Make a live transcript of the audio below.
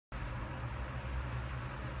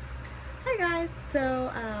guys,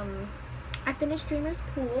 so I finished Dreamer's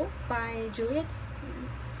Pool by Juliet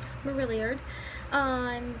Marillier.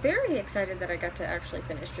 I'm very excited that I got to actually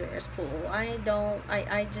finish Dreamer's Pool. I'm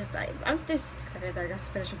just excited that I got to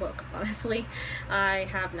finish a book, honestly. I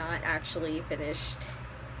have not actually finished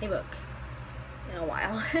a book in a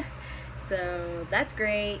while. So that's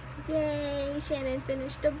great. Yay, Shannon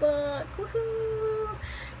finished a book. Woohoo!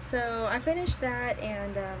 So I finished that,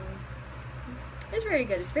 and it's very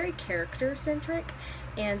good. It's very character centric,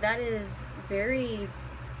 and that is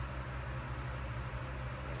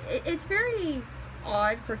it's very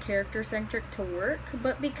odd for character centric to work,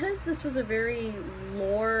 but because this was a very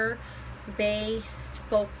lore based,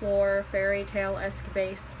 folklore, fairy tale-esque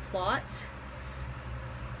based plot,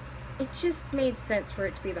 it just made sense for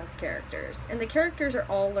it to be about the characters, and the characters are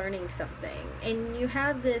all learning something, and you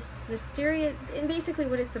have this mysterious, and basically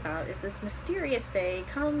what it's about is this mysterious fae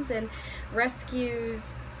comes and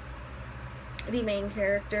rescues the main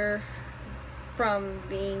character from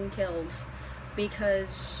being killed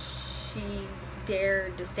because she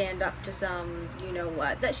dared to stand up to some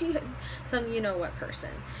you-know-what person.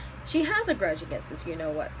 She has a grudge against this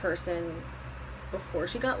you-know-what person before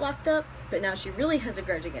she got locked up, but now she really has a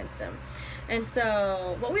grudge against him. And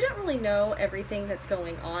so, well, we don't really know everything that's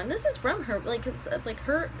going on. This is from her,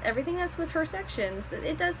 everything that's with her sections.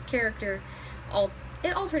 It does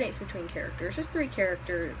it alternates between characters. There's 3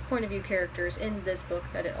 point of view characters in this book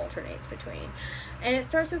that it alternates between. And it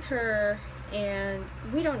starts with her, and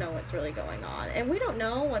we don't know what's really going on. And we don't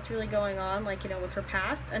know what's really going on, with her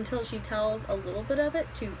past until she tells a little bit of it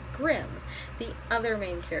to Grimm, the other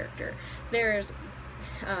main character. There's,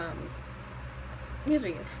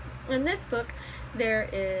 in this book, there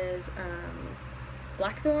is,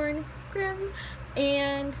 Blackthorn, Grimm,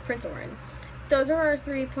 and Prince Orin. Those are our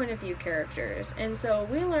 3 point of view characters, and so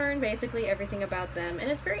we learn basically everything about them, and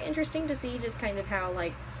it's very interesting to see just kind of how,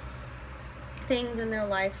 things in their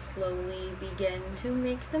life slowly begin to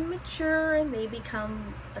make them mature and they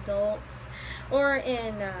become adults. Or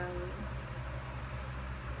in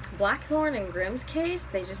Blackthorn and Grimm's case,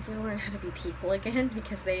 they just need to learn how to be people again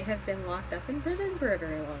because they have been locked up in prison for a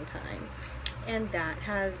very long time. And that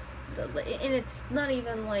has, and it's not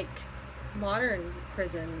even modern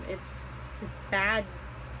prison, it's bad,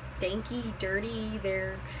 danky, dirty,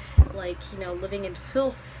 they're living in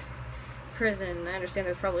filth prison. I understand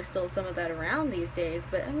there's probably still some of that around these days,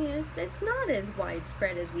 but I mean it's not as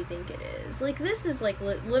widespread as we think it is. This is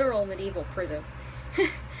literal medieval prison.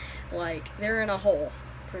 They're in a hole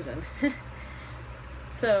prison.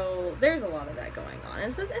 So there's a lot of that going on,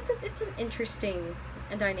 and so it's an interesting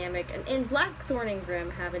dynamic, and Blackthorn and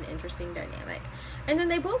Grimm have an interesting dynamic, and then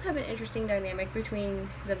they both have an interesting dynamic between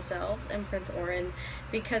themselves and Prince Orin,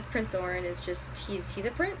 because Prince Orin is just he's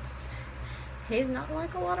a prince. He's not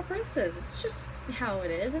like a lot of princes. It's just how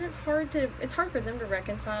it is, and it's hard for them to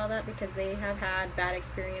reconcile that because they have had bad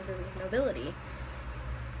experiences with nobility.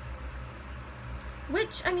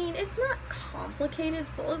 Which, I mean, it's not complicated.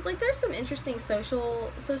 There's some interesting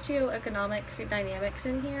socioeconomic dynamics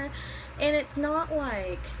in here, and it's not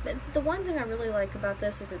the one thing I really like about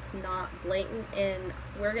this is it's not blatant in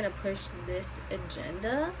we're gonna push this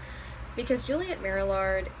agenda, because Juliet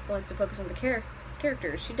Marillier wants to focus on the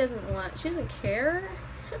characters. She doesn't care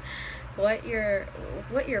what your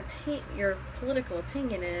political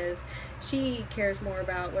opinion is. She cares more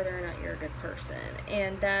about whether or not you're a good person,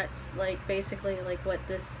 and that's basically what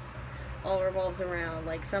this all revolves around,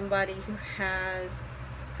 somebody who has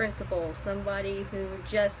principles, somebody who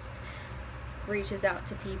just reaches out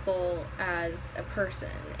to people as a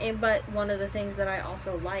person. But one of the things that I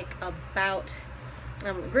also like about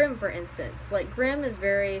Grimm, for instance, Grimm is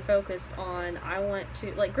very focused on,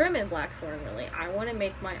 Grimm and Blackthorn, really, I want to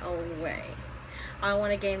make my own way. I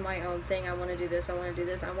want to gain my own thing. I want to do this. I want to do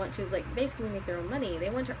this. I want to, basically make their own money. They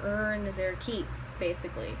want to earn their keep,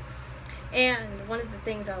 basically. And one of the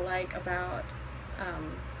things I like about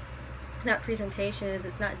that presentation is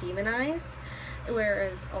it's not demonized,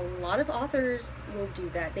 whereas a lot of authors will do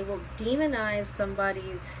that. They will demonize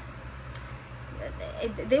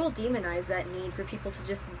they will demonize that need for people to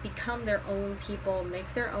just become their own people,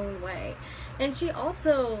 make their own way. And she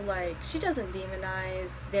also, she doesn't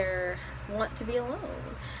demonize their want to be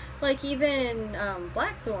alone. Even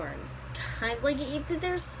Blackthorn,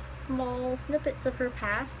 there's small snippets of her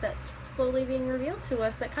past that's slowly being revealed to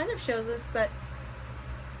us that kind of shows us that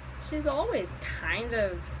she's always kind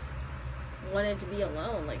of wanted to be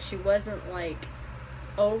alone. She wasn't,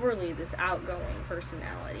 overly this outgoing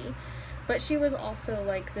personality. But she was also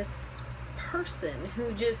this person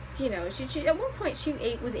who just, she at one point she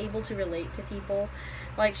was able to relate to people.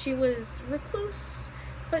 She was recluse,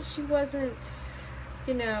 but she wasn't,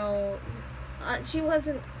 you know, she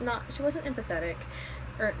wasn't empathetic,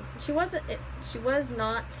 or she was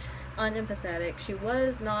not unempathetic, she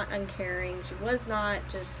was not uncaring, she was not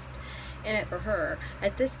just in it for her.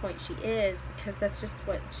 At this point she is, because that's just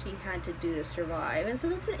what she had to do to survive. And so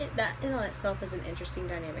that in on itself is an interesting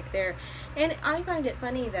dynamic there. And I find it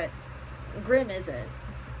funny that Grimm isn't,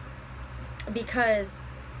 because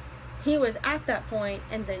he was at that point,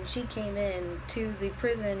 and then she came in to the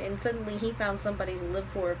prison, and suddenly he found somebody to live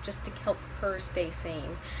for just to help her stay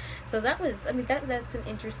sane. So that was, I mean, that's an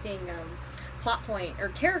interesting plot point, or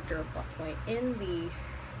character plot point in the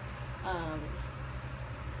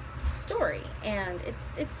story, and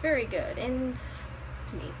it's very good, and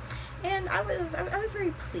to me, and I was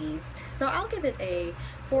very pleased. So I'll give it a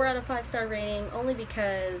 4 out of 5 star rating, only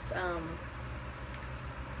because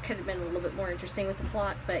could have been a little bit more interesting with the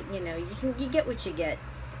plot, but you know, you get what you get,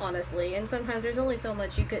 honestly. And sometimes there's only so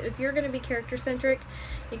much you could, if you're going to be character centric,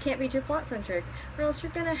 you can't be too plot centric, or else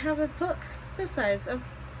you're going to have a book the size of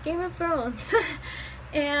Game of Thrones.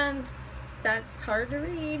 And that's hard to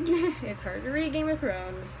read. It's hard to read Game of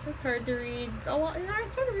Thrones. It's hard to read a lot.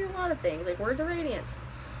 It's hard to read a lot of things, like Words of Radiance.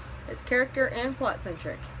 It's character and plot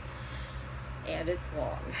centric, and it's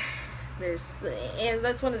long. And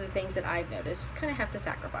that's one of the things that I've noticed. You kind of have to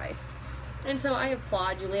sacrifice. And so I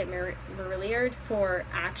applaud Juliet Marillier for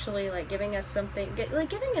actually like giving us something,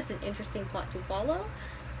 giving us an interesting plot to follow,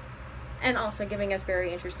 and also giving us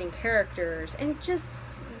very interesting characters, and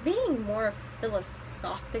just being more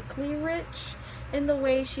philosophically rich in the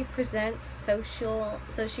way she presents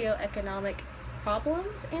socioeconomic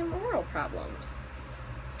problems and moral problems.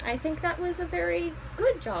 I think that was a very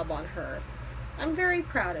good job on her. I'm very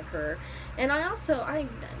proud of her. And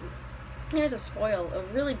here's a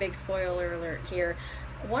really big spoiler alert here.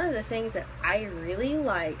 One of the things that I really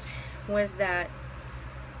liked was that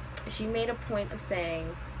she made a point of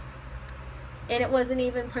saying, and it wasn't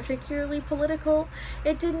even particularly political,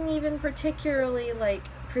 it didn't even particularly like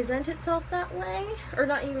present itself that way, or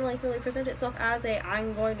not even like really present itself as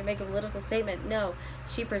I'm going to make a political statement. No,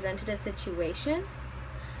 she presented a situation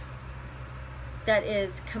that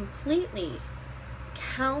is completely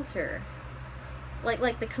counter,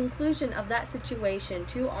 like the conclusion of that situation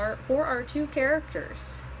for our two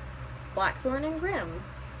characters, Blackthorn and Grimm,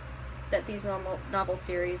 that these novel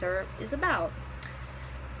series is about.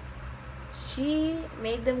 She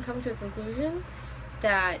made them come to a conclusion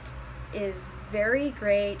that is very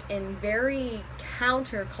great and very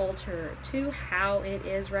counterculture to how it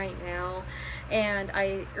is right now. And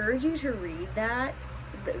I urge you to read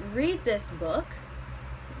this book,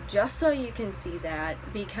 just so you can see that,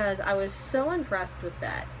 because I was so impressed with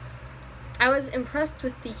that. I was impressed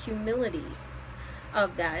with the humility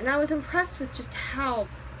of that, and I was impressed with just how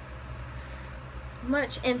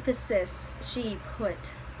much emphasis she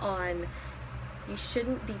put on you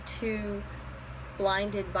shouldn't be too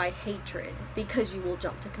blinded by hatred, because you will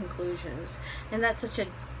jump to conclusions. And that's such a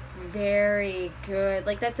very good,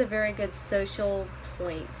 that's a very good social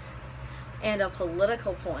point, and a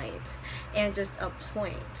political point, and just a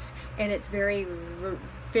point, and it's very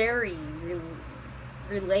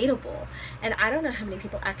relatable. And I don't know how many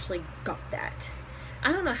people actually got that.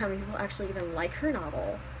 I don't know how many people actually even like her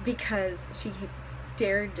novel, because she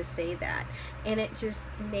dared to say that, and it just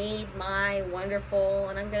made my wonderful,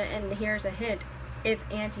 and here's a hint, it's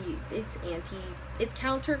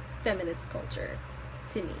counter feminist culture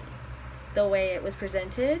to me. The way it was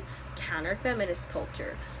presented, counter feminist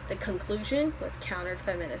culture. The conclusion was counter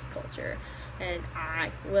feminist culture, and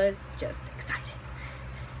I was just excited.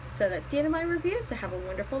 So that's the end of my review, so have a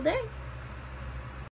wonderful day.